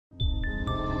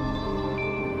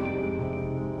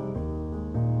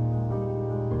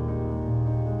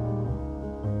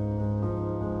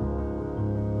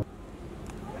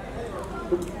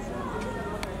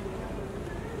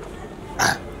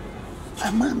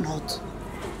Am I not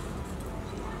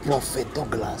Prophet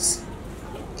Douglas?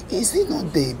 Is it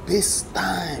not the best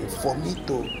time for me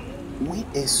to win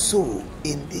a soul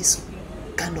in this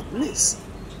kind of place?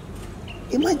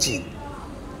 Imagine,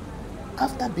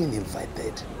 after being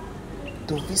invited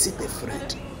to visit a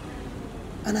friend,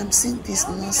 and I'm seeing this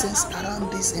nonsense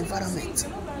around this environment.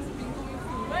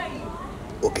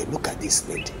 Okay, look at this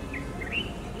lady.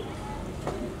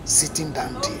 Sitting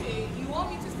down there.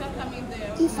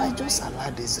 If I just allow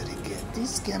this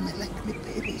girl may let me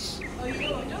perish.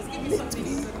 Let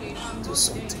me do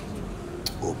something.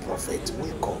 Oh, Prophet,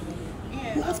 wake up.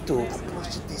 You have to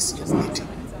approach this young lady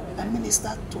and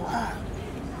minister to her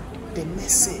the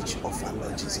message of our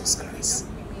Lord Jesus Christ.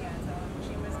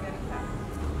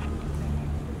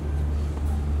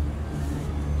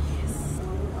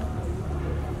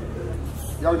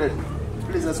 Young lady,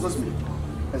 please excuse me.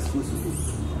 Excuse me.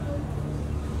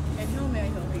 And how may I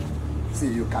help you? See,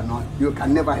 you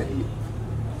can never help me.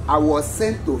 I was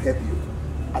sent to help you.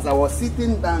 As I was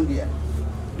sitting down there,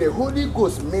 the Holy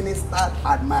Ghost ministered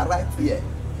at my right ear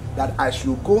that I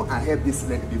should go and help this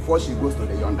lady before she goes to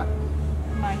the yonder.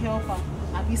 My helper,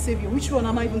 Abi Savior, which one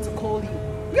am I even to call you?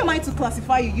 Who am I to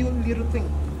classify you, you little thing?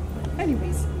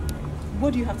 Anyways,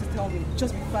 what do you have to tell me?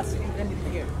 Just be fast, let me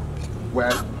hear.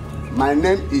 Well, my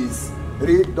name is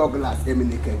Douglas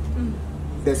Eminike,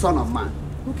 the Son of Man.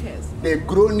 Who cares? The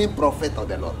groaning prophet of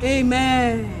the Lord.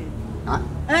 Amen. Huh?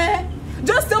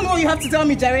 Just tell me what you have to tell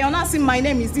me, Jerry. I'm not saying my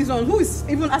name is this one. Who is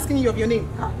even asking you of your name?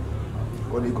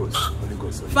 Holy Ghost. Holy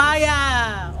Ghost. Holy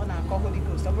Fire! Oh, no, call Holy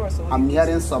Ghost. I'm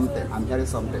hearing something.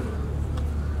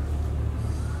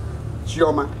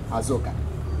 Chioma Azoka,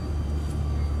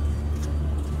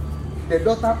 the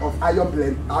daughter of Iron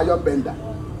Bender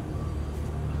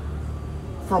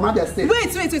from Abia State.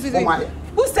 Wait.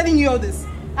 Who's telling you all this?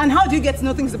 And how do you get to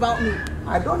know things about me?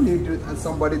 I don't need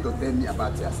somebody to tell me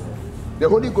about yourself. The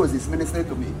Holy Ghost is ministering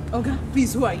to me. Okay,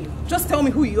 please, who are you? Just tell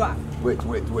me who you are. Wait.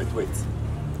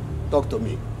 Talk to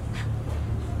me.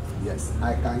 Yes,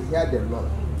 I can hear the Lord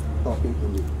talking to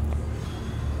me.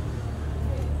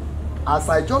 As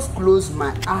I just closed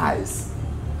my eyes,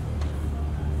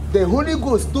 the Holy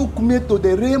Ghost took me to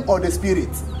the realm of the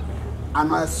Spirit,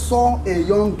 and I saw a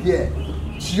young girl,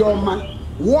 Chioma,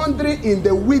 wandering in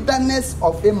the wilderness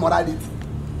of immorality.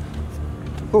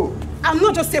 Oh. I'm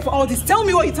not just here for all this. Tell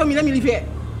me what you tell me. Let me leave here.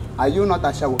 Are you not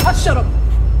a shower? Oh, shut up.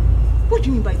 What do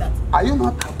you mean by that? Are you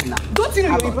not happy now? Don't you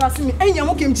know you're embarrassing me? Hey,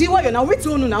 what do you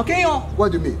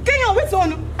mean?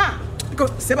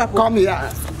 Come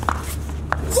here.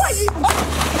 Why you?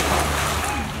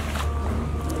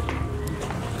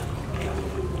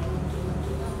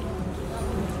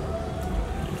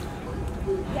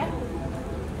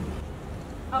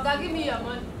 Okay, give me your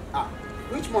money.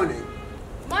 Which money?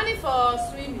 Money for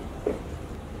swimming.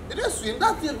 You don't swim.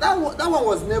 That one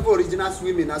was never original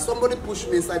swimming. Now somebody pushed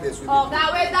me inside the swimming. Okay,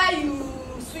 whether you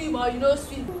swim or you don't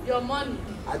swim, your money.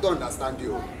 I don't understand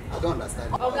you.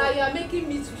 Okay, you are making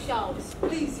me to shout.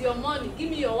 Please, your money. Give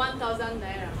me your 1,000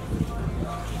 naira.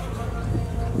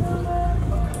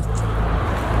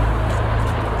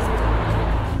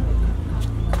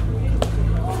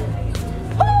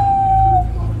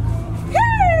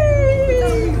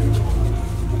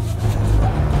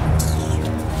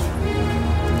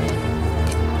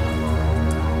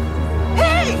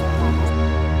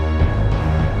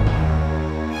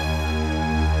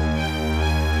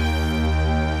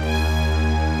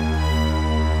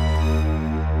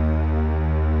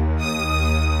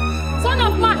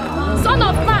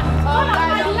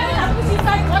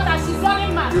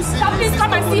 Please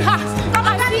come and see her. Come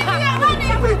and see her.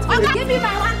 Give me my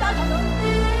 1,000.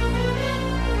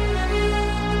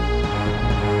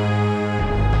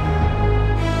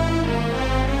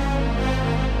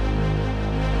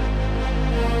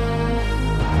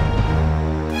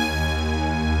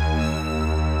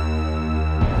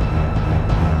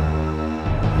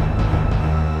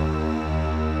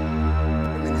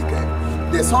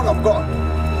 The Son of God.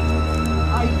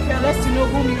 I care less to know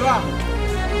whom you are,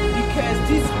 because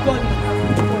this body has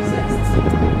been possessed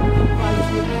by the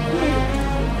queen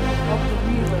of the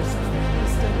rivers of the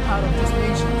eastern part of this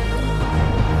nation.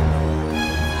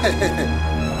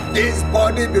 This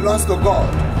body belongs to God.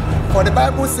 For the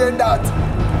Bible said that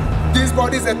this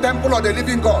body is a temple of the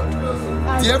living God.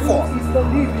 And therefore, who is the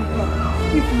living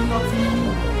God, if not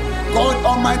me? God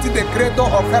Almighty, the creator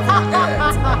of heaven and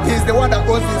earth, He is the one that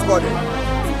owns this body.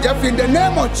 Therefore, in the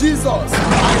name of Jesus,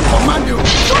 I command you,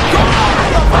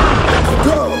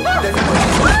 go! In the name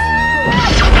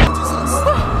of Jesus.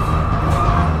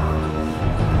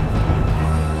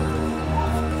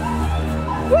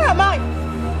 Where am I?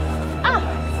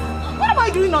 What am I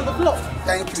doing on the floor.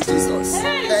 Thank you, Jesus.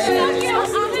 Thank you,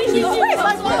 Jesus.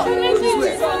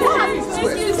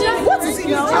 What is it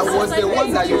now? I was the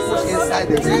one that you pushed inside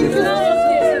the room.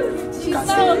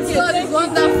 God is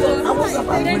wonderful. I was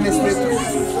about ministering to you.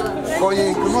 But you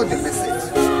ignore the message.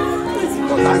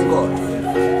 But thank God.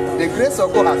 The grace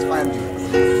of God has found you.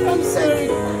 I'm sorry.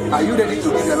 Are you ready to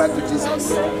give your life to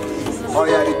Jesus? Or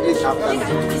you are repeating after me?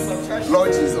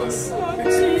 Lord Jesus,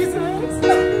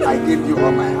 I give you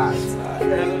all my heart.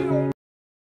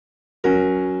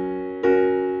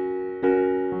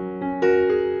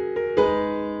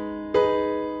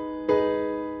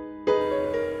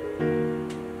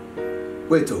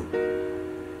 Wait,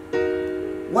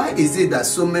 why is it that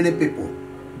so many people,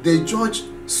 they judge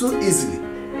so easily?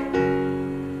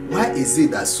 Why is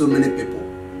it that so many people,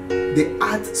 they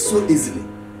act so easily?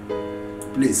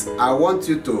 Please, I want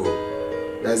you to,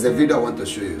 there's a video I want to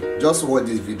show you. Just watch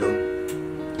this video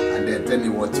and then tell me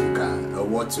what you can, or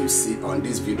what you see on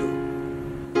this video.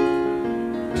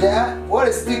 Yeah, what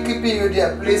is still keeping you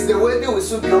there? Please, the wedding will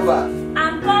soon be over.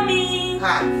 I'm coming.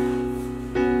 Hi.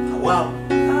 Wow.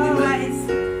 Alright.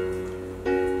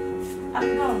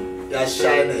 I'm come. You're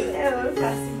shining. Hello,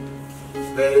 Cassie.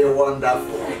 Very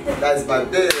wonderful. That's my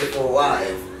beautiful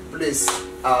wife. Please,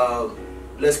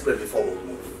 let's pray before we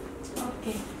move.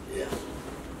 Okay. Yeah.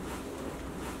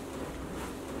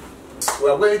 We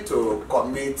are going to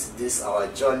commit this our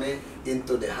journey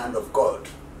into the hand of God.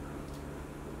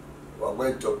 We are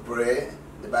going to pray.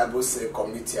 The Bible says,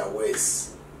 commit your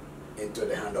ways into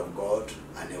the hand of God,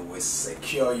 and He will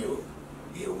secure you.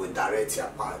 He will direct your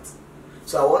path.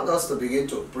 So I want us to begin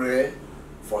to pray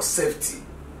for safety.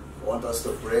 I want us to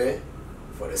pray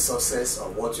for the success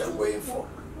of what you are going for.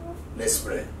 Let's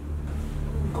pray.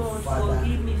 God, Father,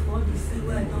 forgive me for the sin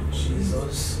where I don't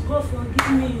Jesus, God,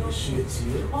 forgive me. appreciate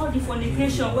you. All the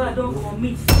fornication where I don't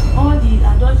commit, all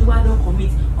the adultery where I don't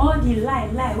commit, all the lie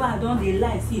where I don't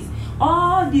lie sis,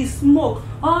 all the smoke,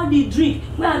 all the drink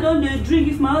where I don't drink.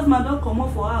 If my husband don't come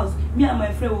out for house, me and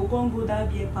my friend will go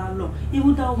that beer parlor.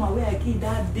 Even that woman where I killed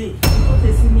that day because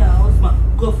they see me and husband.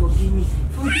 God, forgive me.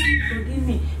 Forgive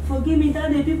me. Forgive me.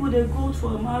 That the people they go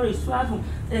for marriage, travel,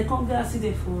 they come there see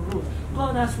they for road.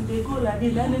 God, as they go like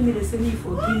this, let me they say me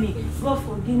forgive me. God,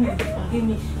 forgive me. Forgive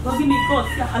me. Forgive me. God,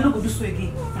 I no go do so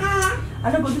again. I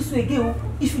no go do so again.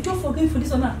 If you just forgive me for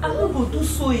this or not, I no go do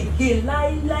so again.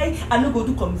 Lie. I no go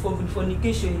do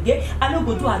fornication again. I no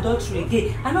go do adultery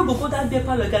again. I no go that beer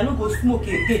parlor again. I no go smoke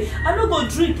again. I no go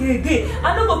drink again.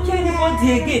 I no go kill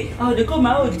anybody again. Oh, they come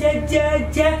out.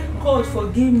 God,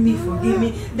 forgive me.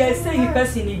 They say the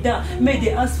person is down. May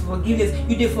they ask for forgiveness.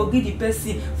 You they forgive the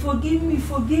person. Forgive me.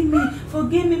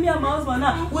 Me and my husband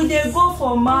now. We they go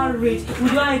for marriage. We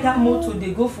don't have that motor.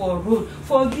 They go for a road.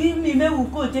 Forgive me. May we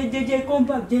go. Come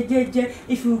back.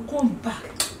 If you come back,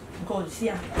 God, see,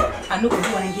 I no go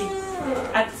do again.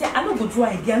 I say I no go do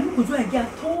again.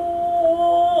 At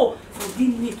all.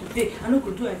 Forgive me today. I no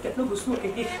go do again. I no go smoke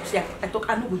again. See, I talk.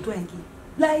 I no go do again.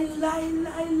 Lie.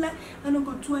 I no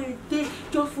go do again.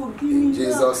 Just forgive me. In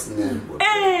Jesus' name.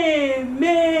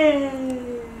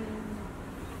 Amen.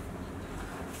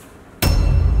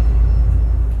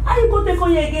 Are you going to take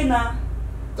on you again now?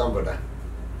 Don't bother.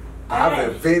 I have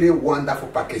a very wonderful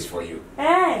package for you.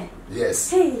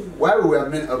 Yes. Hey. While we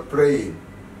were praying,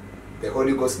 the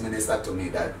Holy Ghost ministered to me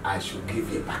that I should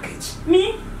give you a package.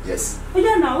 Me? Yes. Oh,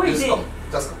 yeah, now wait. Just come.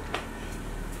 Just come.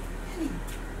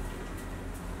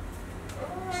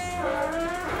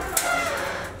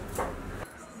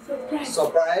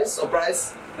 Surprise.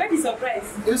 Where is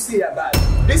surprise? You see your bag.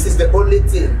 This is the only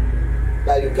thing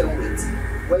that you can with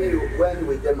when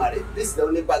we get married. This is the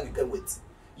only bag you can with.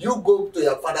 You go to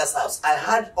your father's house. I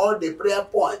had all the prayer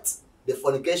points, the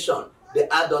fornication, the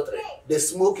adultery, the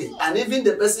smoking, and even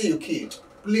the person you killed.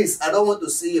 Please, I don't want to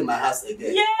see you in my house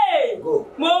again. Yay! Go.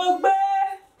 Mogbe!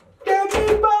 Hey!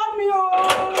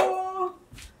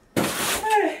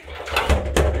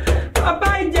 Papa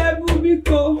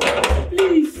Ijebubiko,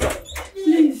 please.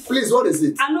 Please, what is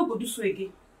it? I no go do so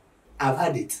again. I've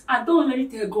had it. I don't already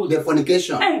tell God. The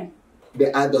fornication,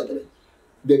 the adultery,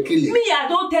 the killing. Me, I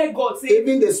don't tell God. Say,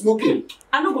 even the smoking.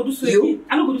 I no go do so again.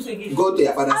 I no go do so again. Go to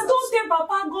your father's house. I don't tell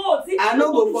Papa God. See, I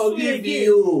no go forgive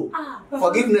you.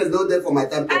 Forgiveness not there for my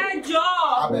time. Hey,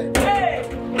 job. Hey.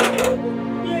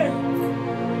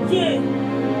 Yeah.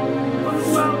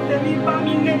 Wow, let me buy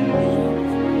me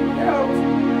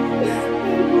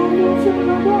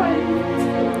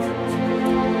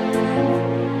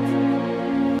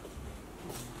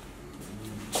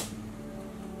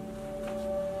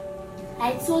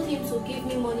I told him to give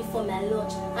me money for my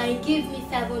lunch and he gave me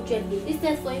 500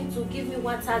 instead for him to give me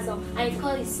 1,000 and he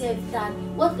called himself dad.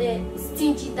 What a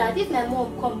stingy dad. If my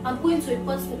mom come, I'm going to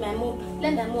report to my mom.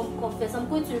 Let my mom come first. I'm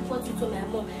going to report you to my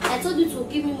mom. I told you to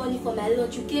give me money for my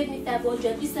lunch. You gave me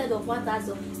 500 instead of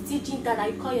 1,000. Stingy dad,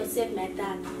 I call yourself my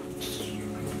dad.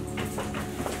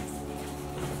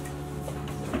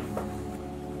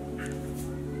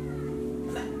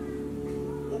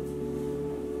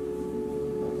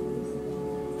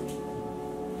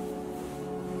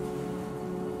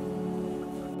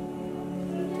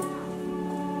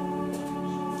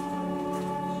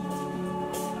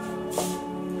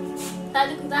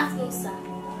 Daddy, good afternoon, sir.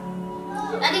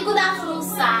 Daddy, good afternoon,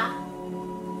 sir.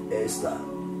 Esther,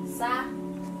 Sir?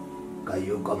 can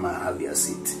you come and have your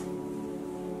seat?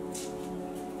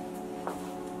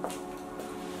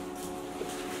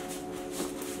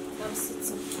 I'm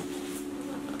sitting.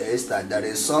 Esther, there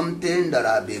is something that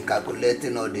I've been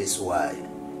calculating all this while.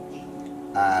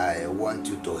 I want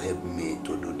you to help me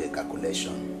to do the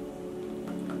calculation.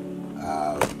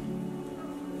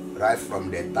 Right from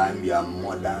the time your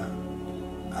mother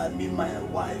and me, my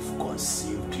wife,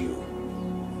 conceived you,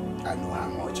 I know how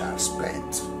much I've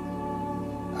spent.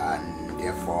 And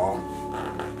therefore,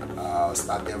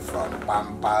 starting from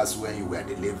Pampers when you were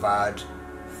delivered,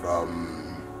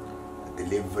 from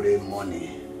delivery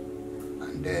money,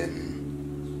 and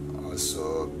then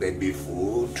also baby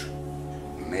food,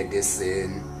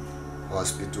 medicine,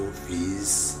 hospital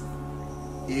fees,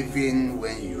 even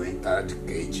when you entered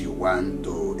KG1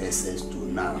 to SS2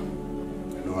 now,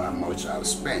 you know how much I've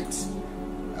spent.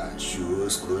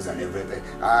 Shoes, clothes and everything.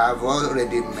 I've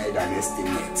already made an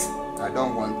estimate. I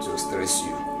don't want to stress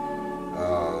you.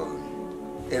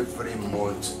 Every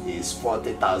month is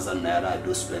 40,000 naira I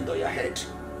do spend on your head.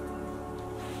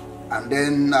 And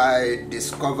then I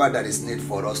discovered that it's need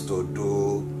for us to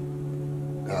do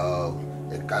a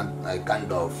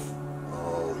kind of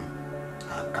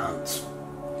account.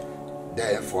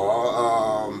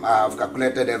 Therefore, I've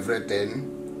calculated everything.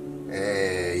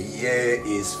 A year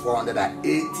is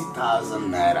 480,000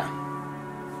 naira.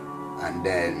 And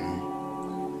then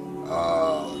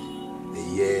a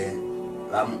year,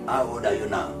 how old are you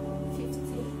now?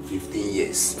 15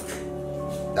 years.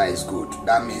 That is good.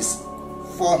 That means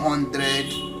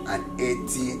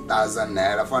 480,000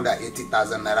 naira.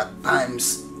 480,000 naira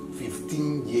times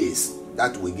 15 years.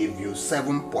 That will give you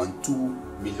 7.2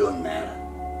 million naira.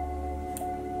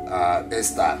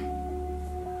 Esther,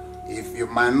 if you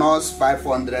minus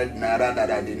 500 naira that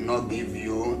I did not give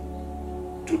you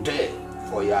today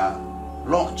for your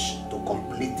lunch to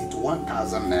complete it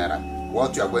 1,000 naira,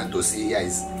 what you are going to see here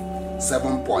is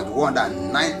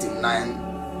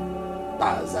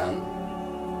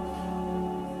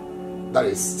 7.199,000. That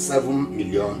is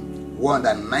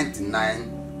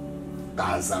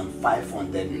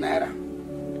 7,199,500 naira.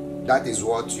 That is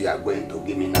what you are going to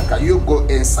give me now. Can you go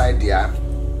inside there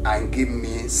and give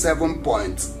me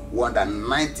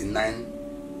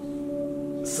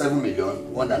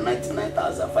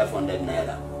 7,199,500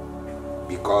 naira?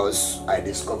 Because I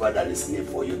discovered that it's need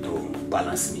for you to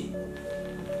balance me.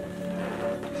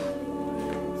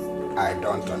 I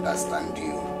don't understand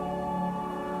you.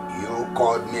 You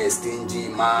called me a stingy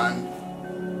man.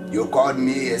 You called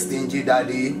me a stingy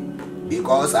daddy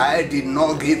because I did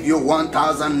not give you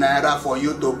 1,000 naira for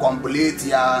you to complete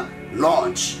your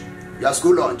lunch, your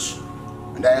school lunch.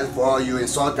 And therefore you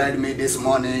insulted me this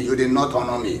morning. You did not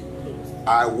honor me.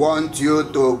 I want you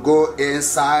to go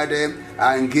inside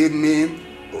and give me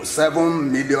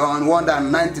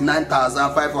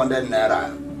 7,199,500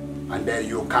 naira. And then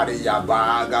you carry your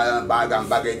bag and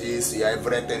baggages, your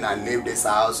everything, and leave this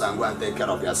house and go and take care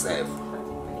of yourself.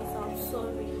 Please, I'm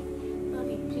sorry.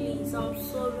 Daddy, please, I'm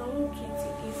sorry. I won't treat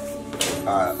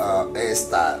you.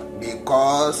 Esther,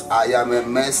 because I am a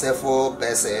merciful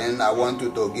person, I want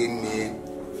you to give me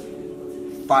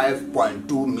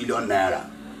 5.2 million naira.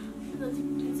 Daddy,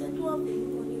 please, I don't have any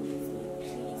money with me.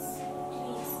 Please,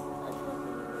 I don't have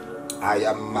any money. I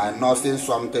am minusing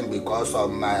something because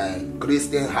of my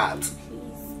Christian heart.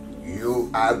 You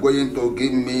are going to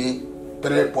give me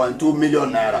 3.2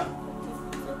 million naira. I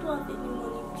don't have any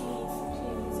money,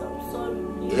 please, I'm sorry.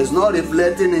 Please. It's not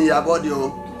reflecting in your body. Please,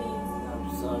 I'm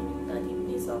sorry. Daddy,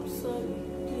 please, I'm sorry.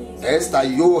 Please. Esther,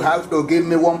 you have to give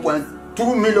me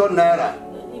 1.2 million naira.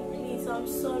 Daddy, please, I'm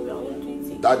sorry. I won't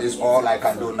do it. That is all I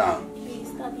can do now. Please,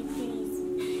 Daddy, please.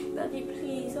 Daddy,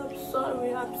 please, I'm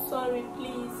sorry.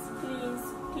 Please,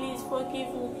 please forgive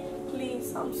me.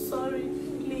 Please, I'm sorry.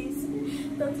 Please,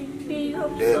 Daddy, please,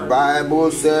 I'm sorry. The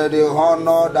Bible said,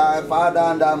 honor thy father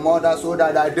and thy mother so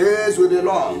that thy days will be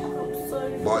long. I'm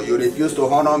sorry. But you refuse to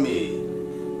honor me.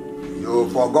 You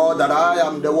forgot that I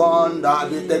am the one that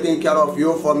have been taking care of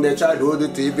you from the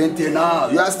childhood to even till now.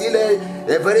 You are still a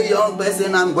very young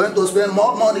person. I'm going to spend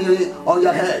more money on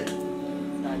your head.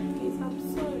 Daddy, please,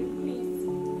 I'm sorry,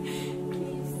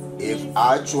 please. If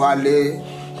actually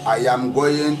I am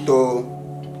going to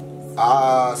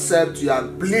accept your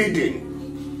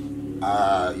pleading,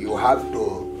 you have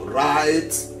to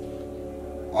write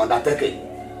undertaking,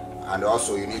 and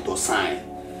also you need to sign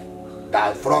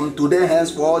that from today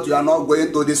henceforth you are not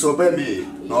going to disobey me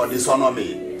nor dishonor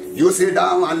me. You sit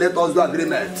down and let us do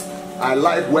agreement. I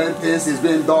like when things is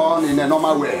being done in a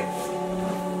normal way.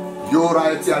 You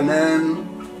write your name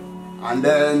and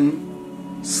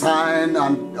then sign,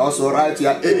 and also write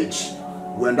your age.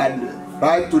 When that,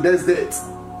 write today's date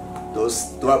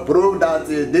to prove that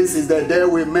this is the day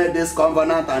we made this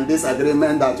covenant and this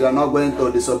agreement that you are not going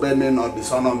to disobey me nor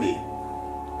dishonor me.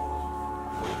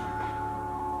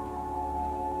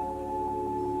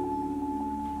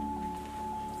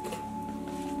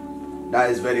 That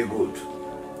is very good. 15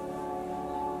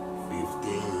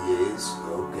 years,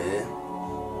 okay.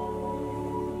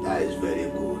 That is very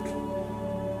good.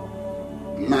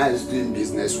 Nice doing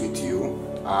business with you.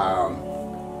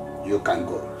 You can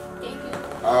go. Thank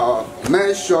you.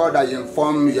 Make sure that you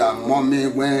inform your mommy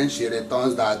when she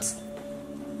returns that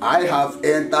I have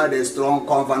entered a strong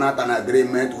covenant and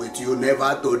agreement with you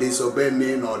never to disobey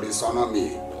me nor dishonor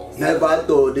me, never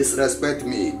to disrespect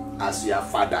me as your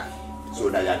father, so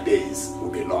that your days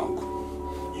will be long.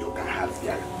 You can have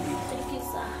your leave. Thank you,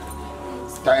 sir.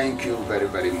 Please. Thank you very,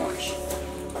 very much.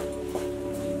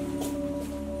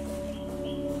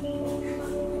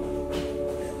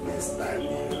 Next time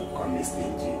you come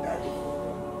stingy, daddy.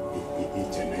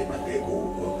 Each and every day go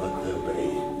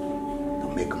to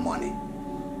make money.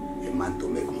 A man to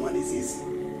make money is easy.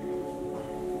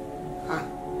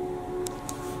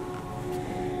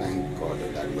 Thank God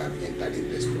that we have entered in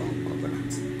this strong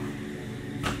covenant.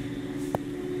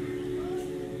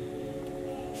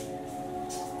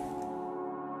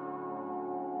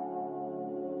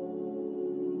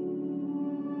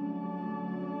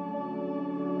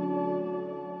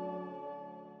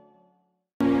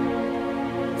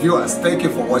 Viewers, thank you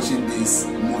for watching this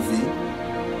movie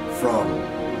from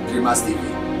Dreamers TV.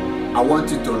 I want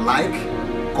you to like,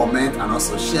 comment, and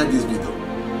also share this video.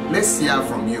 Let's hear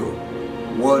from you.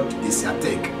 What is your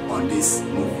take on this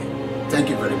movie? Thank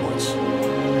you very much.